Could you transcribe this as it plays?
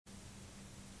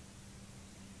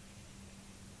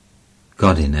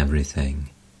God in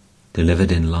Everything,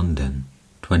 delivered in London,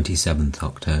 27th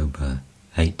October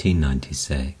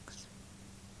 1896.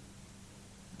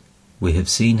 We have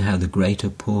seen how the greater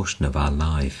portion of our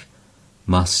life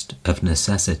must, of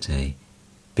necessity,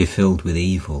 be filled with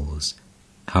evils,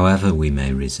 however we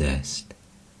may resist,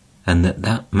 and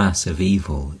that mass of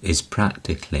evil is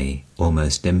practically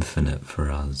almost infinite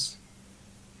for us.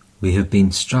 We have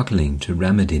been struggling to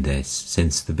remedy this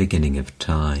since the beginning of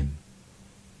time,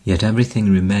 yet everything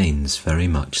remains very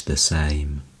much the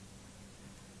same.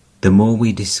 The more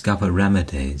we discover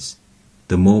remedies,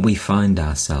 the more we find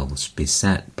ourselves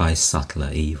beset by subtler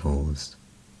evils.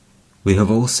 We have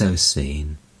also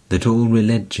seen that all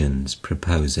religions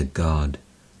propose a God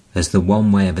as the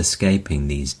one way of escaping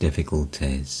these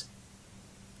difficulties.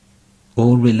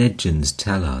 All religions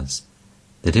tell us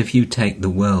that if you take the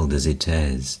world as it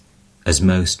is, as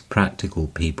most practical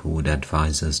people would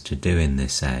advise us to do in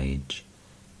this age,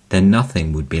 then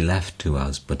nothing would be left to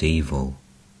us but evil.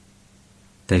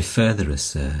 They further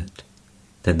assert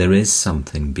that there is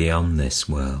something beyond this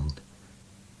world.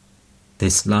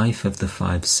 This life of the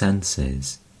five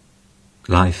senses,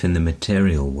 life in the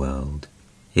material world,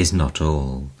 is not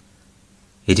all.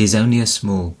 It is only a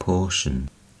small portion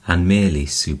and merely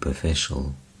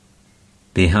superficial.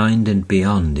 Behind and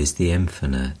beyond is the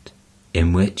infinite,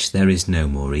 in which there is no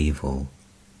more evil.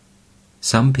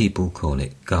 Some people call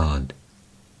it God,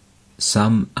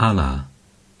 some Allah,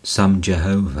 some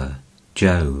Jehovah,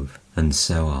 Jove, and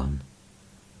so on.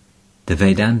 The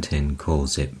Vedantin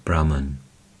calls it Brahman.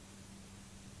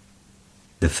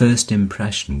 The first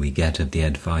impression we get of the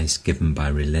advice given by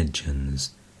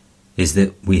religions is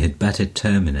that we had better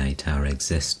terminate our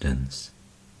existence.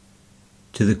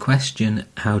 To the question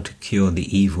how to cure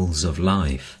the evils of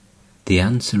life, the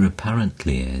answer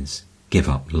apparently is, give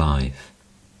up life.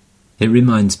 It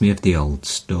reminds me of the old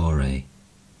story.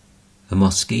 A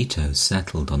mosquito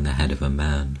settled on the head of a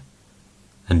man,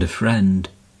 and a friend,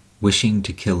 wishing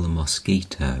to kill the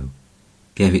mosquito,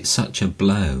 gave it such a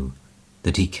blow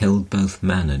that he killed both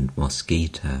man and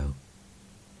mosquito.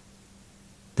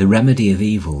 The remedy of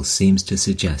evil seems to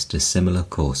suggest a similar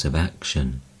course of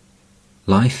action.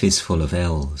 Life is full of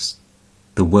ills.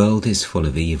 The world is full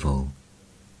of evil.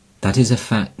 That is a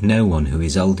fact no one who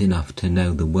is old enough to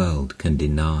know the world can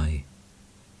deny.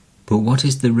 But what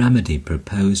is the remedy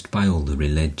proposed by all the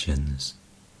religions?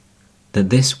 That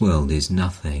this world is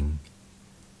nothing.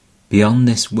 Beyond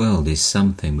this world is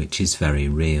something which is very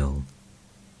real.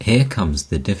 Here comes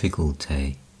the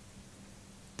difficulty.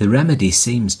 The remedy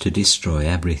seems to destroy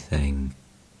everything.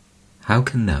 How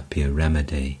can that be a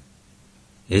remedy?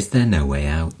 Is there no way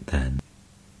out then?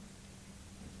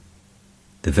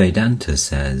 The Vedanta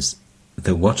says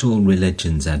that what all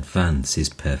religions advance is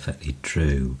perfectly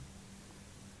true,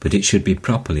 but it should be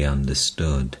properly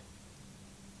understood.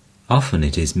 Often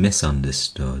it is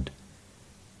misunderstood,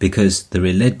 because the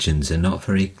religions are not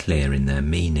very clear in their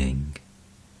meaning.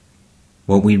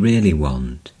 What we really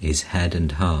want is head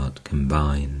and heart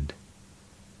combined.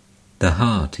 The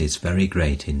heart is very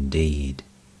great indeed.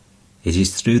 It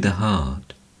is through the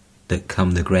heart that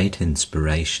come the great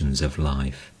inspirations of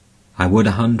life. I would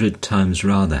 100 times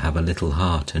rather have a little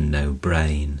heart and no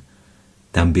brain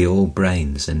than be all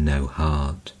brains and no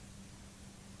heart.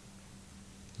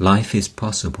 Life is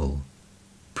possible,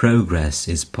 progress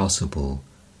is possible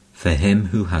for him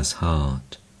who has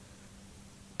heart,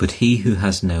 but he who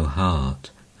has no heart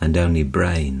and only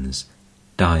brains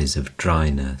dies of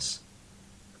dryness.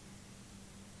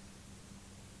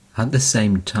 At the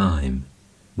same time,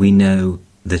 we know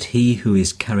that he who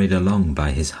is carried along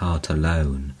by his heart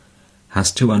alone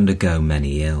has to undergo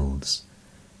many ills,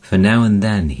 for now and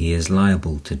then he is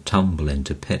liable to tumble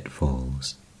into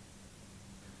pitfalls.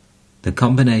 The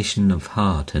combination of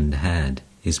heart and head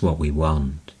is what we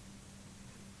want.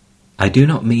 I do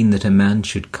not mean that a man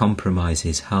should compromise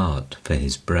his heart for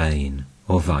his brain,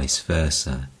 or vice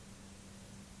versa,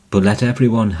 but let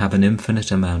everyone have an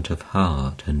infinite amount of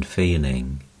heart and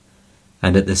feeling,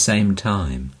 and at the same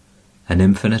time an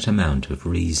infinite amount of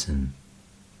reason.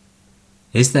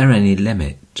 Is there any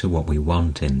limit to what we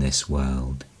want in this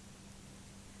world?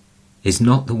 Is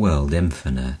not the world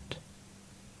infinite?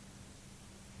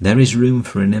 There is room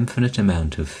for an infinite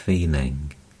amount of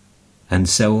feeling, and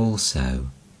so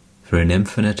also for an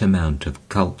infinite amount of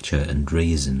culture and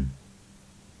reason.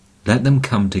 Let them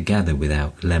come together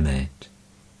without limit.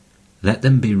 Let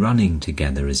them be running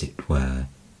together, as it were,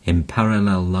 in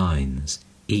parallel lines,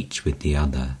 each with the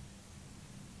other.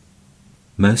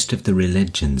 Most of the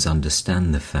religions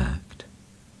understand the fact,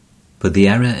 but the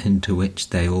error into which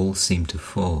they all seem to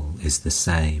fall is the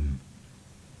same.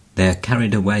 They are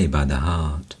carried away by the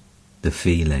heart, the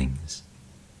feelings.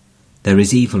 There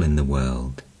is evil in the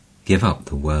world. Give up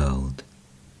the world.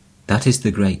 That is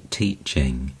the great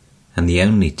teaching, and the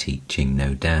only teaching,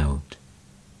 no doubt.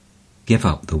 Give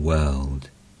up the world.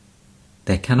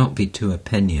 There cannot be two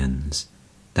opinions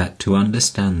that to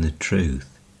understand the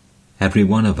truth, every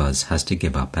one of us has to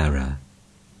give up error.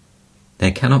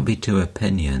 There cannot be two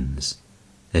opinions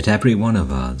that every one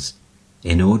of us,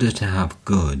 in order to have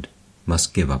good,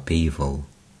 must give up evil.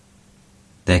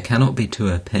 There cannot be two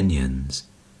opinions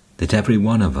that every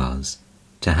one of us,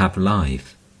 to have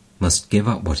life, must give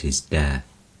up what is death.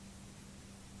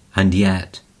 And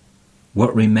yet,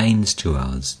 what remains to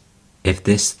us if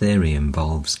this theory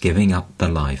involves giving up the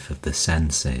life of the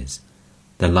senses,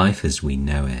 the life as we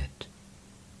know it?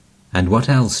 And what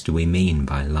else do we mean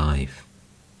by life?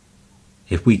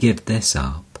 If we give this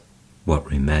up, what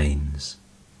remains?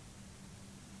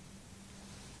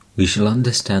 We shall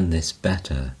understand this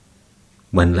better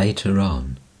when later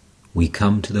on we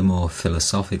come to the more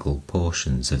philosophical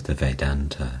portions of the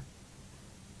Vedanta.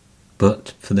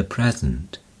 But for the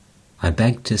present, I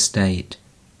beg to state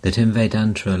that in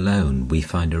Vedanta alone we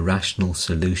find a rational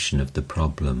solution of the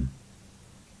problem.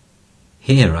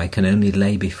 Here I can only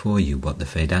lay before you what the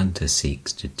Vedanta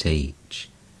seeks to teach,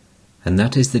 and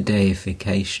that is the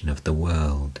deification of the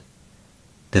world.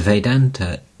 The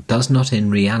Vedanta does not in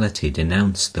reality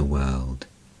denounce the world.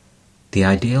 The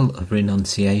ideal of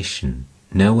renunciation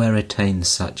nowhere attains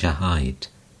such a height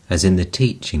as in the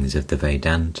teachings of the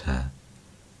Vedanta.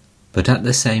 But at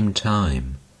the same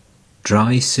time,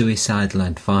 dry suicidal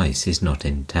advice is not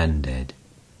intended.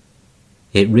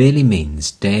 It really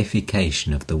means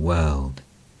deification of the world,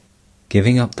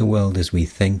 giving up the world as we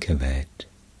think of it,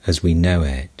 as we know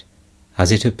it,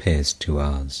 as it appears to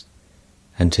us,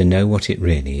 and to know what it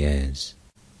really is.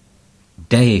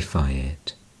 Deify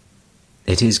it.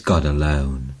 It is God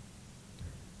alone.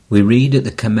 We read at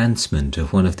the commencement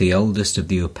of one of the oldest of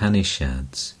the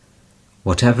Upanishads,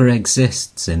 whatever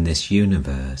exists in this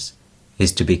universe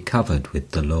is to be covered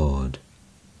with the Lord.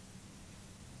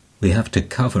 We have to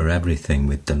cover everything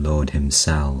with the Lord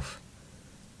Himself,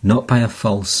 not by a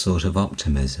false sort of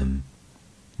optimism,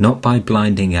 not by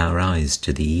blinding our eyes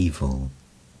to the evil,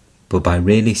 but by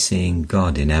really seeing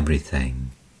God in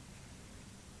everything.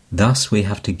 Thus we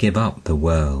have to give up the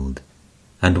world,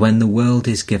 and when the world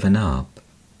is given up,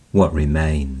 what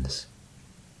remains?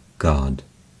 God.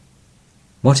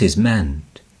 What is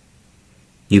meant?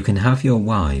 You can have your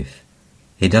wife.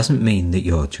 It doesn't mean that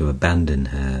you're to abandon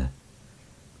her,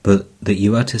 but that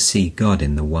you are to see God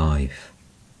in the wife.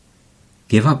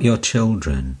 Give up your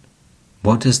children.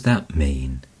 What does that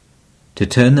mean? To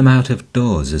turn them out of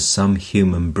doors as some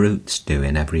human brutes do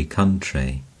in every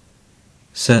country?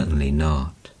 Certainly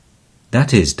not.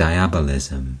 That is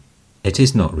diabolism. It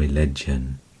is not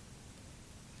religion.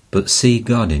 But see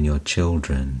God in your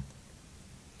children.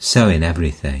 So in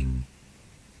everything.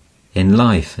 In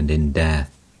life and in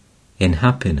death, in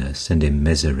happiness and in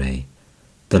misery,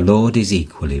 the Lord is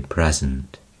equally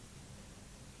present.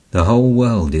 The whole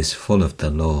world is full of the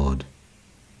Lord.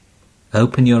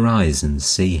 Open your eyes and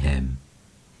see Him.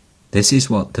 This is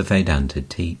what the Vedanta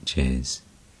teaches.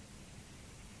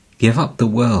 Give up the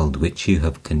world which you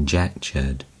have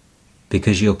conjectured,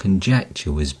 because your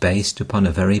conjecture was based upon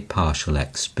a very partial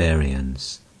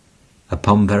experience,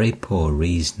 upon very poor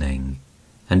reasoning,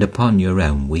 and upon your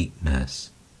own weakness.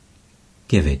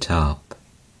 Give it up.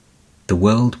 The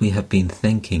world we have been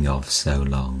thinking of so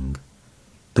long,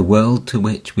 the world to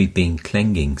which we've been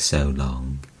clinging so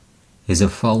long, is a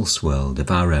false world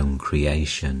of our own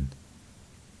creation.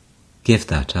 Give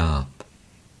that up.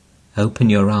 Open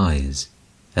your eyes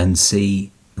and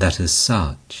see that as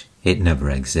such it never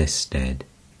existed.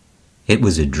 It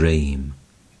was a dream,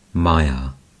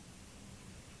 Maya.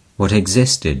 What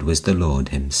existed was the Lord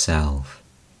Himself.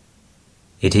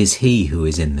 It is He who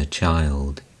is in the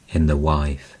child, in the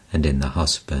wife, and in the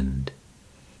husband.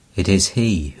 It is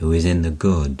He who is in the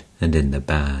good and in the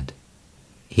bad.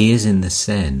 He is in the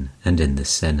sin and in the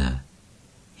sinner.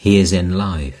 He is in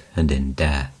life and in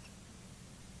death.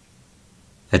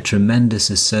 A tremendous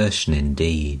assertion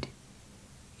indeed,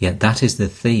 yet that is the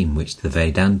theme which the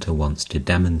Vedanta wants to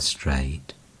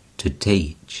demonstrate, to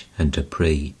teach and to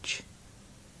preach.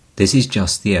 This is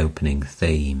just the opening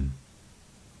theme.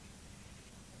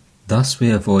 Thus we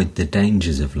avoid the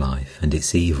dangers of life and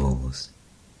its evils.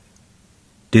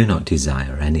 Do not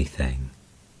desire anything.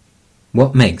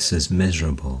 What makes us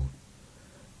miserable?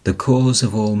 The cause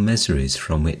of all miseries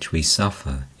from which we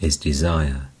suffer is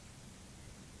desire.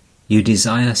 You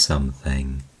desire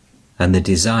something, and the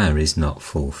desire is not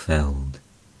fulfilled.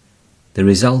 The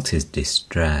result is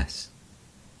distress.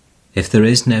 If there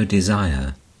is no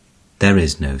desire, there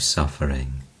is no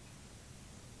suffering.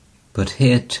 But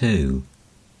here too,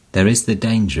 there is the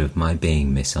danger of my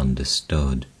being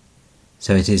misunderstood,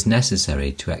 so it is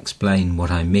necessary to explain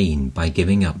what I mean by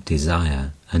giving up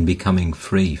desire and becoming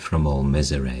free from all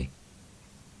misery.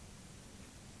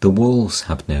 The walls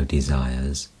have no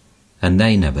desires, and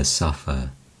they never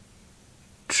suffer.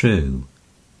 True,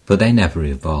 but they never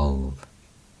evolve.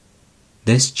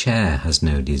 This chair has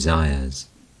no desires.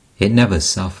 It never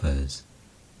suffers,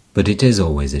 but it is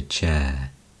always a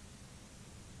chair.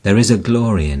 There is a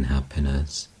glory in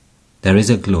happiness. There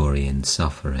is a glory in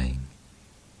suffering.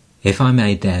 If I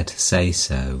may dare to say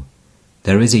so,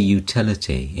 there is a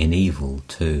utility in evil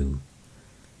too.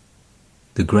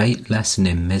 The great lesson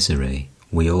in misery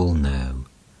we all know.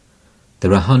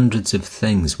 There are hundreds of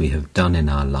things we have done in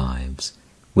our lives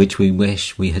which we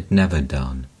wish we had never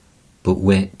done, but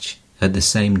which, at the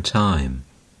same time,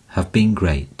 have been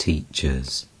great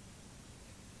teachers.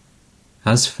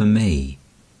 As for me,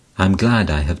 I'm glad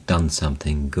I have done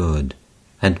something good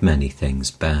and many things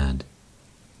bad.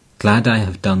 Glad I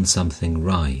have done something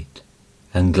right,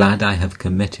 and glad I have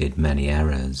committed many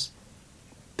errors,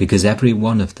 because every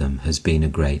one of them has been a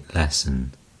great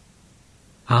lesson.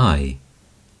 I,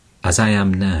 as I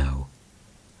am now,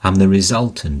 am the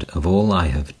resultant of all I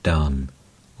have done,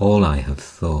 all I have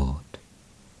thought.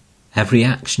 Every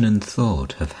action and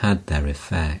thought have had their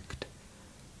effect,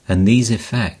 and these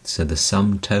effects are the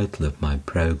sum total of my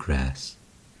progress.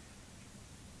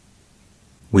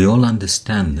 We all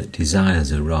understand that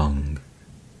desires are wrong,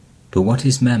 but what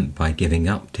is meant by giving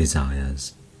up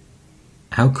desires?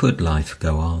 How could life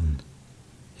go on?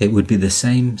 It would be the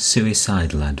same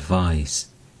suicidal advice,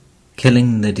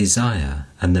 killing the desire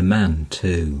and the man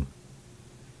too.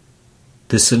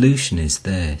 The solution is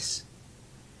this: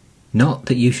 not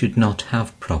that you should not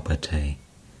have property,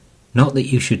 not that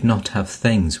you should not have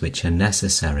things which are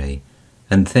necessary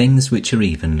and things which are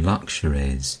even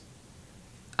luxuries.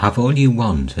 Have all you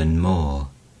want and more,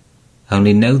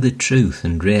 only know the truth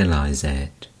and realize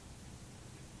it.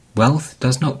 Wealth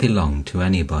does not belong to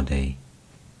anybody.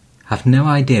 Have no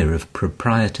idea of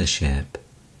proprietorship,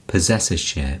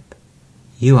 possessorship.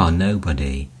 You are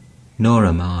nobody, nor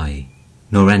am I,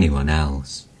 nor anyone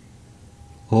else.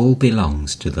 All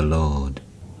belongs to the Lord,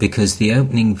 because the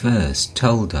opening verse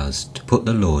told us to put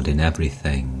the Lord in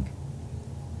everything.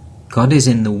 God is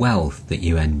in the wealth that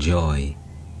you enjoy.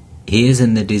 He is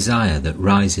in the desire that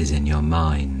rises in your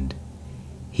mind.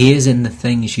 He is in the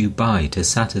things you buy to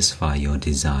satisfy your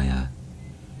desire.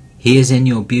 He is in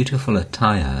your beautiful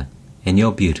attire, in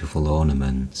your beautiful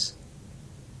ornaments.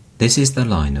 This is the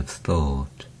line of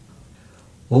thought.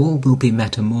 All will be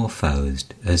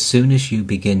metamorphosed as soon as you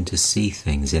begin to see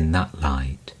things in that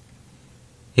light.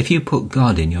 If you put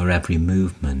God in your every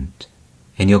movement,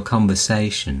 in your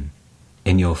conversation,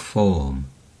 in your form,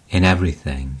 in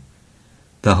everything,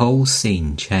 the whole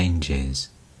scene changes,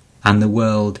 and the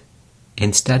world,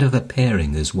 instead of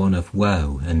appearing as one of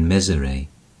woe and misery,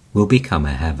 will become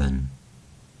a heaven.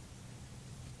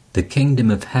 The kingdom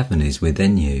of heaven is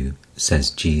within you, says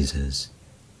Jesus.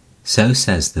 So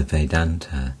says the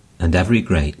Vedanta and every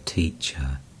great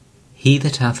teacher. He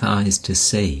that hath eyes to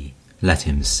see, let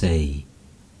him see,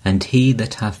 and he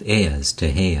that hath ears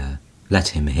to hear, let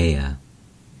him hear.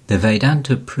 The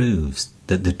Vedanta proves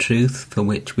that the truth for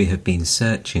which we have been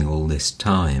searching all this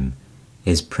time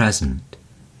is present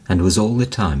and was all the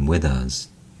time with us.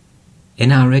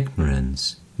 In our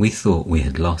ignorance, we thought we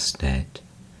had lost it,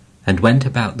 and went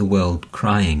about the world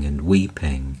crying and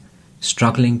weeping,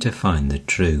 struggling to find the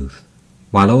truth,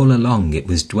 while all along it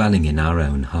was dwelling in our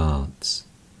own hearts.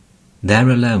 There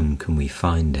alone can we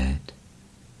find it.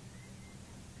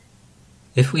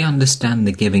 If we understand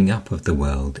the giving up of the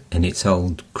world in its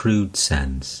old crude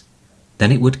sense,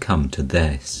 then it would come to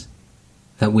this,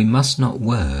 that we must not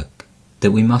work,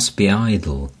 that we must be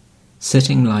idle,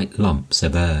 sitting like lumps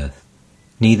of earth,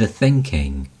 neither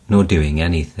thinking nor doing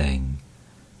anything,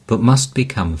 but must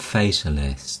become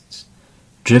fatalists,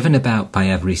 driven about by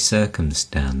every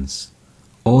circumstance,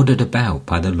 ordered about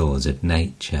by the laws of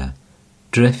nature,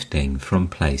 drifting from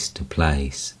place to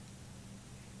place.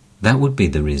 That would be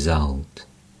the result.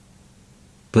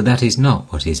 But that is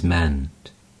not what is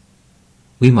meant.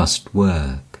 We must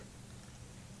work.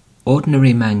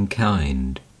 Ordinary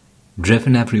mankind,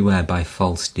 driven everywhere by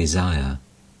false desire,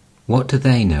 what do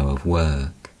they know of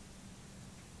work?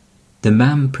 The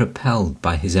man propelled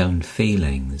by his own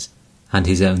feelings and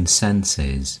his own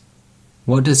senses,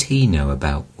 what does he know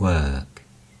about work?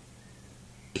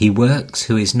 He works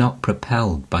who is not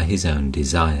propelled by his own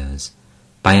desires,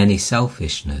 by any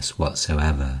selfishness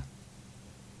whatsoever.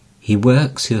 He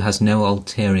works who has no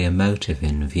ulterior motive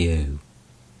in view.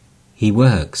 He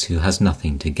works who has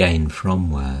nothing to gain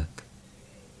from work.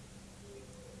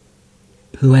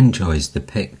 Who enjoys the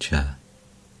picture,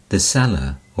 the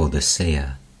seller or the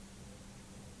seer?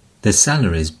 The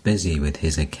seller is busy with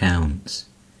his accounts,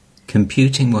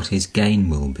 computing what his gain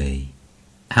will be,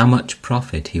 how much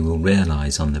profit he will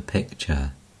realize on the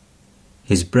picture.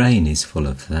 His brain is full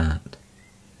of that.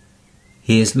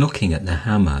 He is looking at the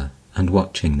hammer and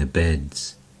watching the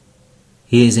bids.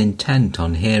 He is intent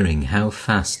on hearing how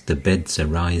fast the bids are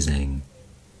rising.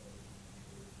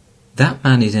 That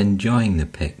man is enjoying the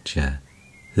picture,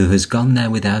 who has gone there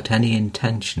without any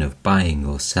intention of buying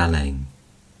or selling.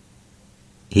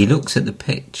 He looks at the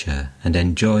picture and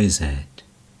enjoys it.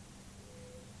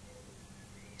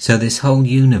 So this whole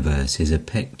universe is a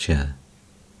picture,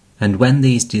 and when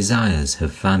these desires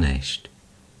have vanished,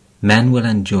 men will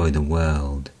enjoy the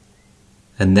world,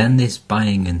 and then this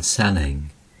buying and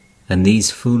selling, and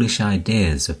these foolish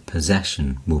ideas of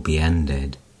possession will be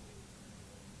ended.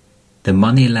 The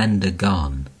money-lender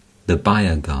gone, the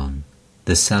buyer gone,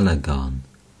 the seller gone,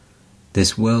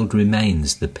 this world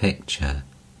remains the picture,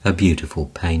 a beautiful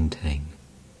painting.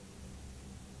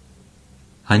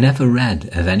 I never read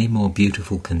of any more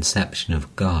beautiful conception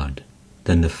of God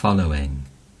than the following.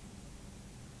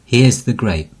 He is the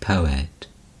great poet,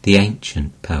 the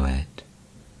ancient poet.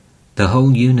 The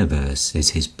whole universe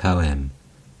is his poem,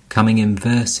 coming in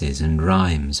verses and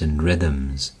rhymes and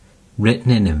rhythms,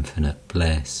 written in infinite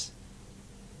bliss.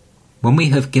 When we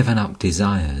have given up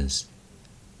desires,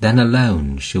 then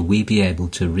alone shall we be able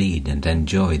to read and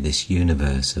enjoy this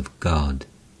universe of God.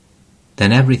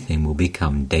 Then everything will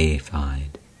become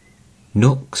deified.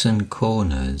 Nooks and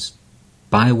corners,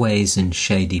 byways and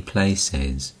shady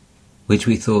places, which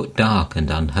we thought dark and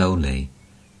unholy,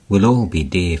 will all be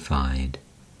deified.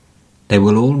 They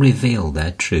will all reveal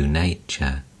their true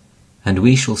nature, and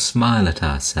we shall smile at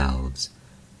ourselves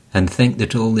and think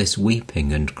that all this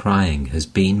weeping and crying has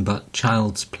been but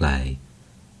child's play,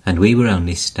 and we were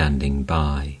only standing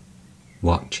by,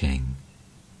 watching.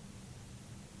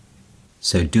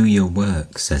 So do your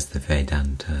work, says the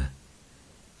Vedanta.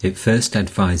 It first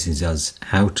advises us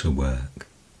how to work,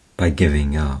 by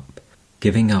giving up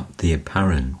the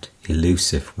apparent,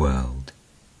 elusive world.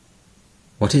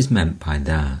 What is meant by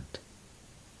that?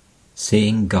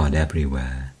 Seeing God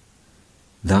everywhere.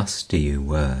 Thus do you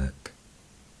work.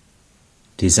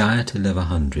 Desire to live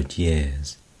 100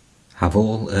 years. Have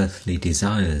all earthly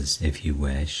desires, if you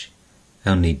wish,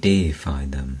 only deify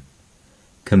them.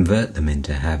 Convert them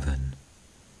into heaven.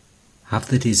 Have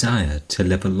the desire to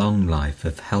live a long life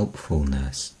of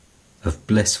helpfulness, of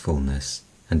blissfulness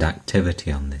and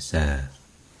activity on this earth.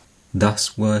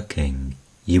 Thus working,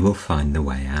 you will find the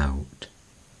way out.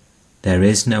 There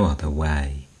is no other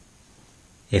way.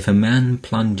 If a man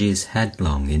plunges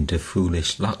headlong into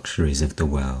foolish luxuries of the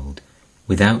world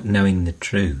without knowing the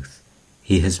truth,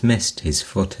 he has missed his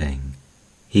footing.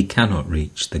 He cannot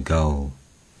reach the goal.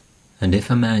 And if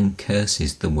a man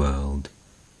curses the world,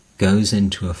 goes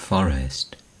into a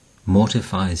forest,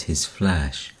 mortifies his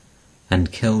flesh,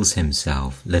 and kills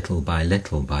himself little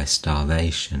by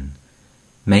starvation,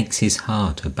 makes his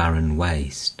heart a barren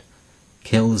waste,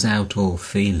 kills out all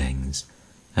feelings,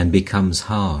 and becomes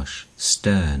harsh,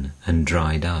 stern, and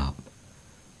dried up,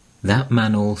 that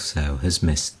man also has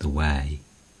missed the way.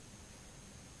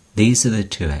 These are the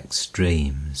two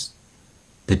extremes,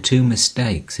 the two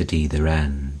mistakes at either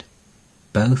end.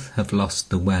 Both have lost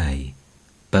the way,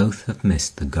 both have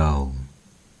missed the goal.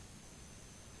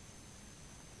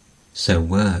 So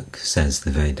work, says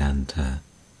the Vedanta,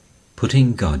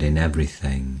 putting God in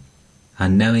everything,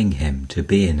 and knowing Him to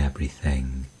be in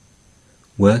everything.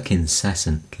 Work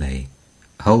incessantly,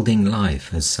 holding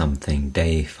life as something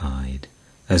deified,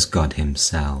 as God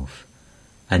Himself,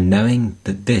 and knowing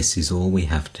that this is all we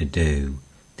have to do,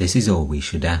 this is all we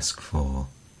should ask for.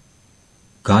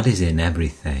 God is in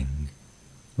everything.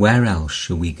 Where else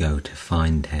shall we go to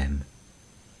find Him?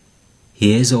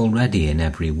 He is already in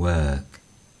every work,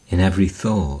 in every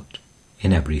thought,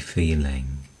 in every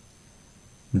feeling.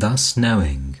 Thus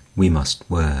knowing, we must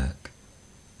work.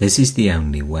 This is the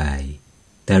only way.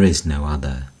 There is no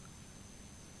other.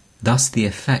 Thus the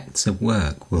effects of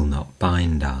work will not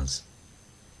bind us.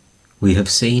 We have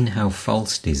seen how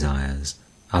false desires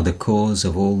are the cause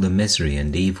of all the misery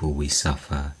and evil we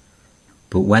suffer,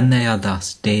 but when they are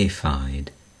thus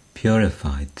deified,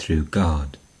 purified through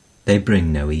God, they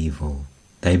bring no evil,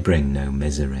 they bring no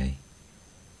misery.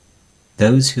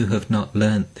 Those who have not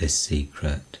learnt this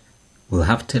secret will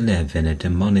have to live in a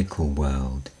demonical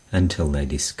world until they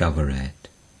discover it.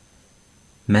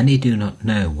 Many do not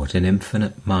know what an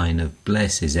infinite mine of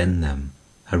bliss is in them,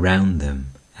 around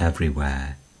them,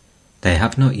 everywhere. They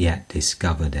have not yet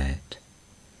discovered it.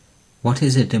 What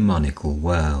is a demonical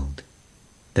world?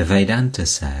 The Vedanta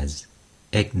says,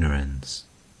 ignorance.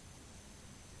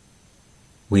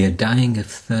 We are dying of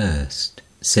thirst,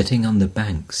 sitting on the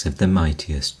banks of the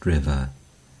mightiest river.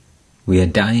 We are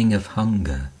dying of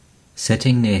hunger,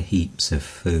 sitting near heaps of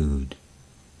food.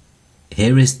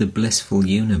 Here is the blissful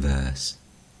universe,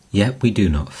 yet we do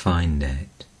not find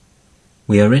it.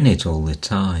 We are in it all the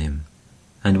time,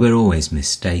 and we're always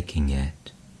mistaking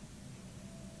it.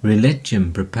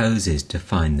 Religion proposes to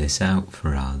find this out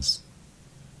for us.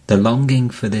 The longing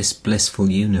for this blissful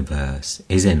universe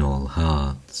is in all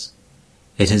hearts.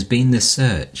 It has been the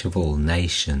search of all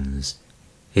nations.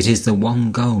 It is the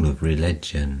one goal of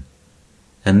religion.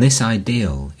 And this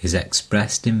ideal is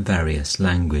expressed in various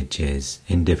languages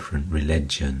in different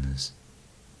religions.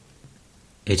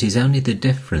 It is only the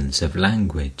difference of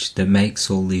language that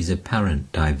makes all these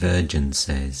apparent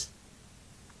divergences.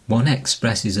 One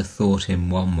expresses a thought in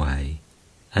one way,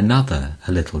 another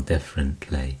a little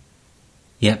differently,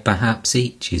 yet perhaps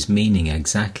each is meaning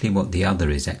exactly what the other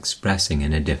is expressing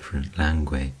in a different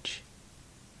language.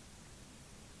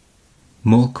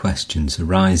 More questions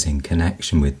arise in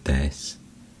connection with this.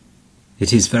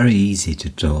 It is very easy to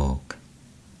talk.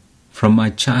 From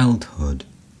my childhood,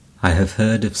 I have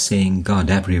heard of seeing God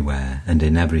everywhere and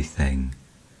in everything,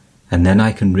 and then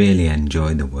I can really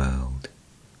enjoy the world.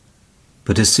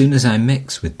 But as soon as I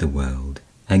mix with the world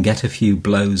and get a few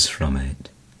blows from it,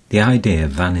 the idea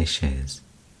vanishes.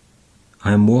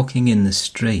 I am walking in the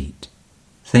street,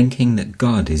 thinking that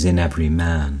God is in every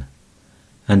man,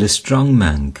 and a strong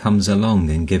man comes along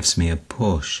and gives me a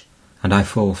push, and I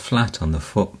fall flat on the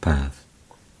footpath.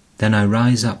 Then I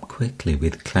rise up quickly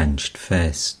with clenched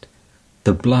fist.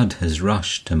 The blood has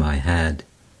rushed to my head,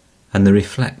 and the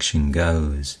reflection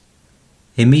goes.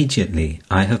 Immediately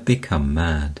I have become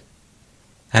mad.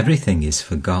 Everything is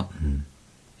forgotten.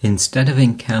 Instead of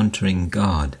encountering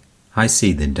God, I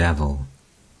see the devil.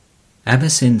 Ever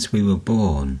since we were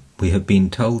born, we have been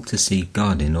told to see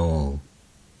God in all.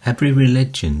 Every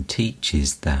religion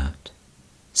teaches that.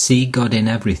 See God in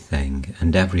everything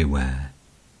and everywhere.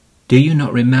 Do you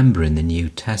not remember in the New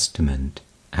Testament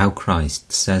how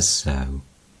Christ says so?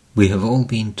 We have all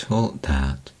been taught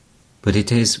that, but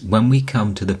it is when we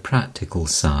come to the practical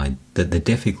side that the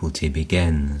difficulty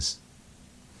begins.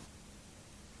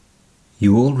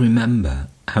 You all remember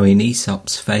how in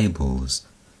Aesop's fables,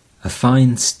 a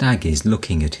fine stag is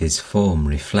looking at his form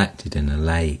reflected in a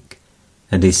lake,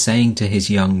 and is saying to his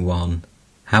young one,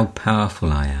 "How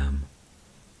powerful I am!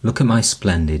 Look at my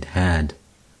splendid head,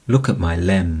 look at my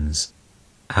limbs,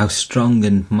 how strong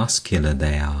and muscular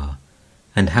they are,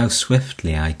 and how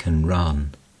swiftly I can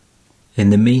run." In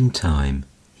the meantime,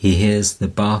 he hears the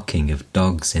barking of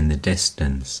dogs in the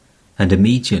distance, and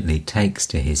immediately takes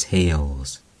to his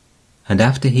heels. And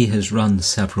after he has run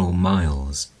several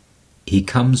miles, he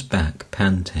comes back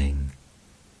panting.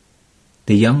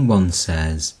 The young one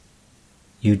says,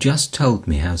 "You just told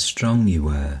me how strong you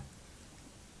were.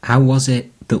 How was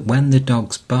it that when the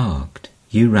dogs barked,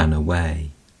 you ran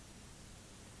away?"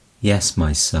 "Yes,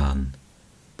 my son,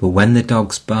 but when the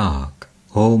dogs bark,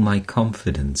 all my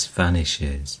confidence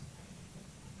vanishes."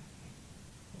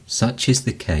 Such is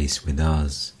the case with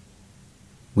us.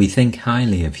 We think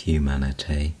highly of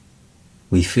humanity.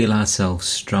 We feel ourselves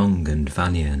strong and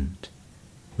valiant.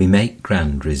 We make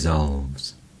grand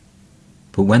resolves.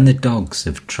 But when the dogs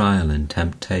of trial and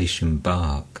temptation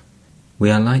bark,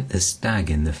 we are like the stag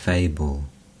in the fable.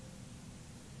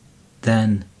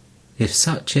 Then, if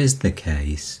such is the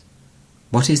case,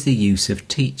 what is the use of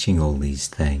teaching all these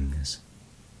things?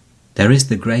 There is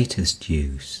the greatest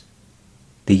use.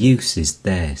 The use is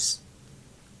this,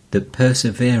 that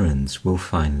perseverance will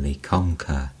finally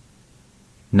conquer.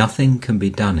 Nothing can be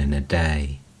done in a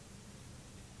day.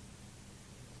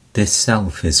 This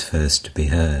self is first to be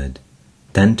heard,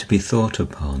 then to be thought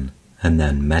upon, and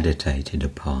then meditated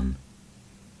upon.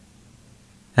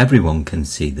 Everyone can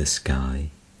see the sky.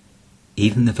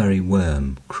 Even the very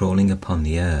worm crawling upon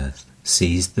the earth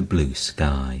sees the blue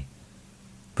sky.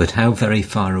 But how very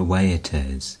far away it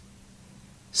is.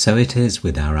 So it is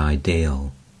with our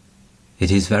ideal. It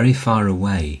is very far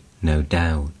away, no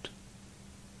doubt.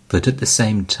 But at the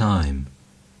same time,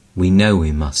 we know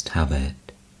we must have it.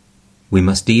 We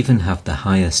must even have the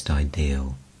highest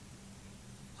ideal.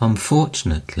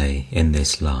 Unfortunately, in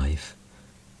this life,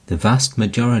 the vast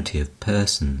majority of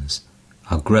persons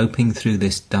are groping through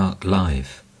this dark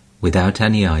life without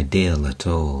any ideal at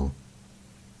all.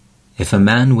 If a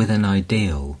man with an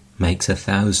ideal makes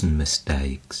 1,000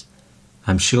 mistakes,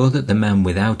 I'm sure that the man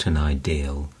without an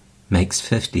ideal makes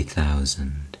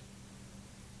 50,000.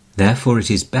 Therefore it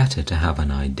is better to have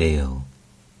an ideal.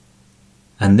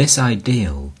 And this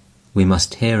ideal we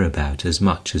must hear about as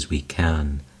much as we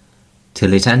can,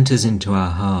 till it enters into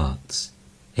our hearts,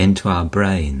 into our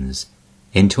brains,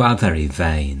 into our very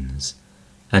veins,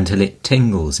 until it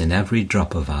tingles in every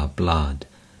drop of our blood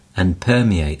and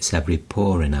permeates every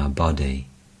pore in our body.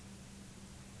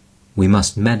 We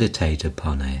must meditate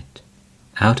upon it.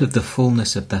 Out of the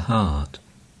fullness of the heart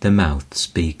the mouth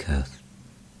speaketh,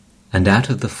 and out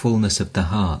of the fullness of the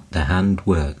heart the hand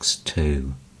works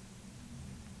too.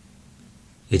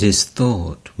 It is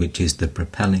thought which is the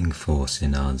propelling force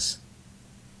in us.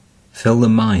 Fill the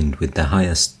mind with the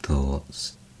highest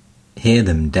thoughts, hear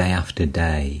them day after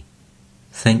day,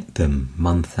 think them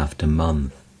month after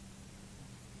month.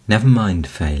 Never mind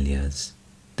failures,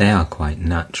 they are quite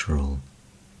natural.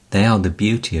 They are the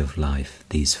beauty of life,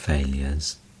 these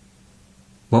failures.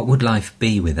 What would life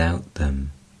be without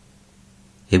them?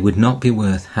 It would not be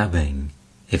worth having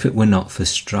if it were not for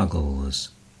struggles.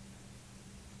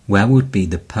 Where would be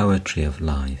the poetry of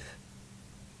life?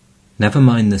 Never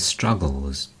mind the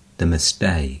struggles, the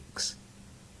mistakes.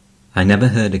 I never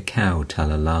heard a cow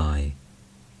tell a lie,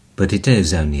 but it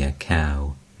is only a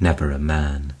cow, never a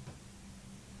man.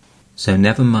 So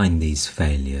never mind these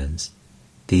failures,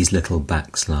 these little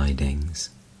backslidings.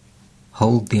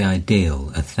 Hold the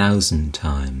ideal 1,000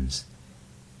 times,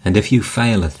 and if you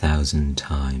fail 1,000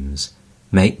 times,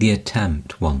 make the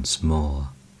attempt once more.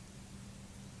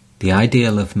 The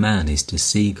ideal of man is to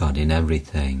see God in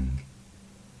everything,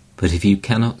 but if you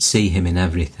cannot see him in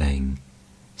everything,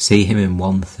 see him in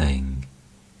one thing,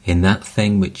 in that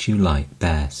thing which you like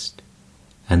best,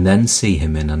 and then see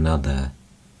him in another.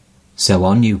 So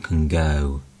on you can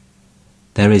go.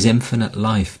 There is infinite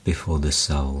life before the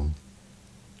soul.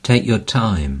 Take your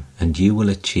time and you will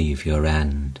achieve your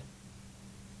end.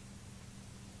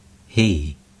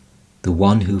 He, the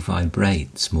one who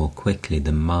vibrates more quickly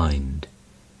than mind,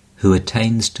 who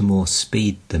attains to more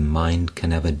speed than mind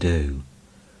can ever do,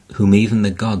 whom even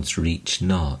the gods reach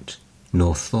not,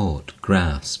 nor thought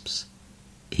grasps,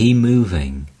 he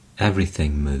moving,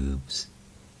 everything moves.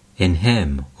 In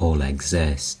him all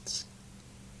exists.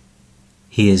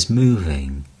 He is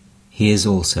moving, he is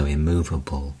also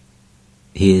immovable.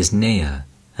 He is near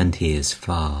and he is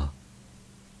far.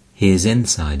 He is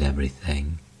inside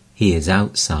everything, he is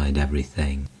outside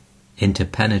everything,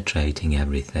 interpenetrating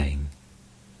everything.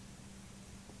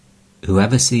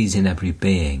 Whoever sees in every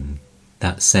being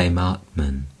that same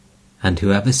Atman, and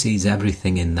whoever sees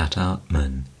everything in that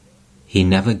Atman, he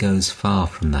never goes far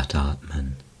from that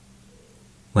Atman.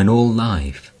 When all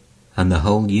life and the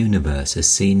whole universe are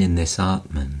seen in this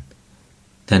Atman,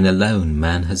 then alone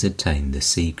man has attained the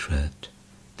secret.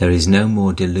 There is no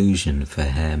more delusion for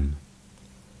him.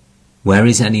 Where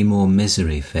is any more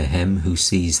misery for him who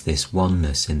sees this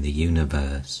oneness in the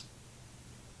universe?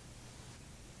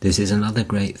 This is another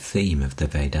great theme of the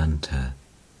Vedanta,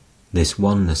 this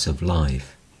oneness of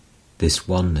life, this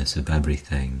oneness of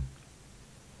everything.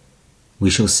 We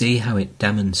shall see how it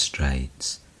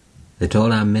demonstrates that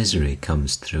all our misery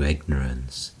comes through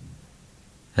ignorance,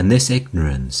 and this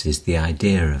ignorance is the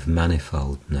idea of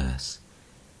manifoldness,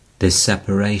 this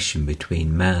separation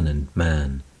between man and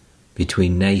man,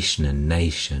 between nation and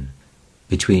nation,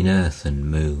 between earth and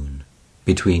moon,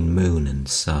 between moon and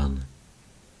sun.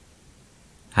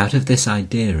 Out of this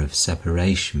idea of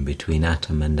separation between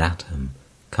atom and atom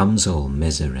comes all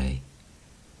misery.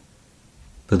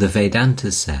 But the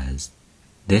Vedanta says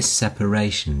this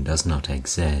separation does not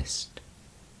exist.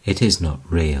 It is not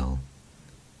real.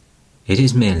 It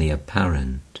is merely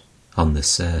apparent, on the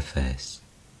surface.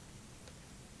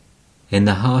 In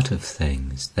the heart of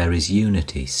things there is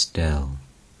unity still.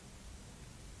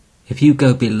 If you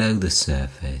go below the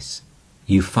surface,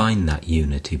 you find that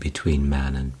unity between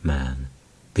man and man,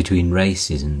 between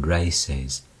races and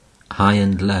races, high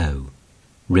and low,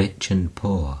 rich and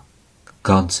poor,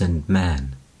 gods and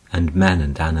men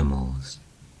and animals.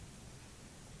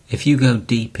 If you go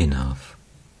deep enough,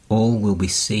 all will be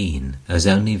seen as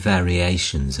only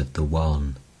variations of the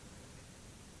one.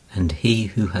 And he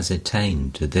who has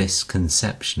attained to this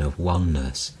conception of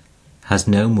oneness has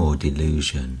no more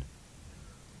delusion.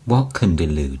 What can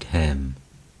delude him?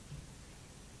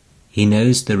 He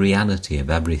knows the reality of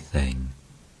everything,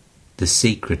 the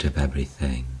secret of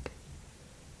everything.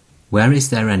 Where is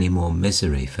there any more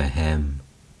misery for him?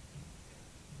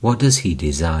 What does he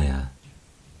desire?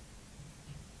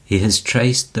 He has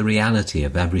traced the reality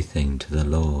of everything to the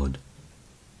Lord,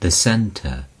 the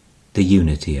centre, the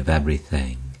unity of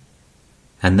everything,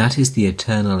 and that is the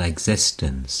eternal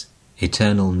existence,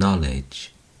 eternal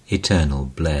knowledge, eternal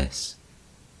bliss.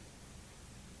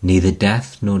 Neither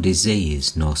death nor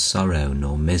disease nor sorrow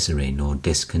nor misery nor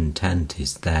discontent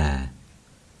is there.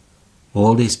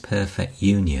 all is perfect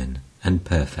union and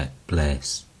perfect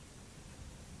bliss.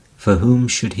 For whom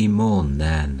should he mourn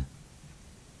then?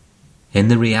 In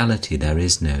the reality there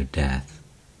is no death,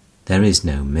 there is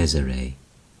no misery.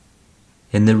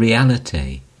 In the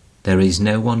reality there is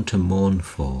no one to mourn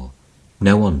for,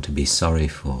 no one to be sorry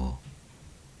for.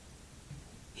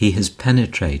 He has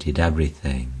penetrated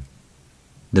everything,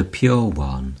 the pure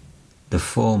one, the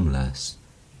formless,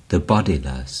 the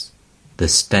bodiless, the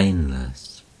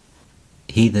stainless.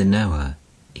 He the knower,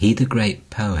 he the great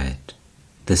poet,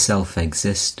 the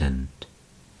self-existent,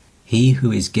 he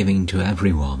who is giving to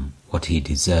everyone what he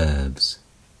deserves.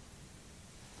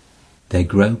 They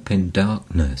grope in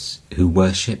darkness who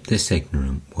worship this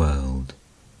ignorant world,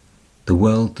 the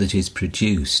world that is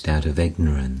produced out of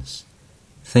ignorance,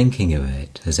 thinking of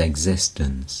it as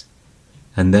existence,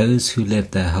 and those who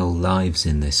live their whole lives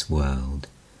in this world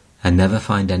and never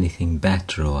find anything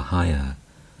better or higher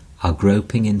are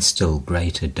groping in still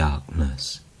greater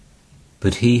darkness.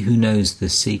 But he who knows the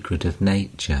secret of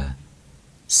nature,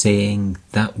 seeing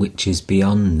that which is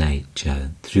beyond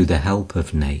nature through the help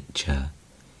of nature,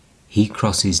 he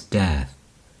crosses death,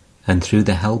 and through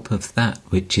the help of that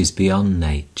which is beyond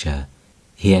nature,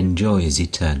 he enjoys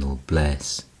eternal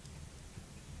bliss.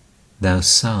 Thou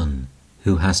Sun,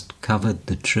 who hast covered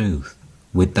the truth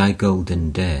with thy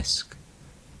golden disk,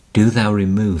 do thou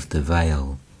remove the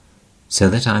veil, so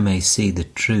that I may see the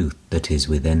truth that is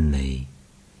within thee.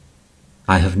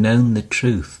 I have known the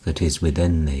truth that is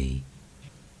within thee.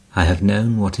 I have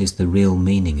known what is the real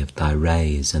meaning of thy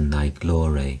rays and thy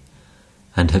glory,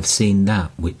 and have seen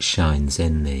that which shines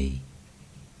in thee.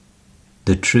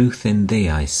 The truth in thee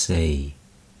I see,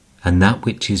 and that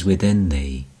which is within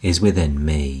thee is within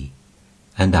me,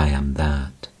 and I am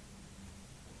that.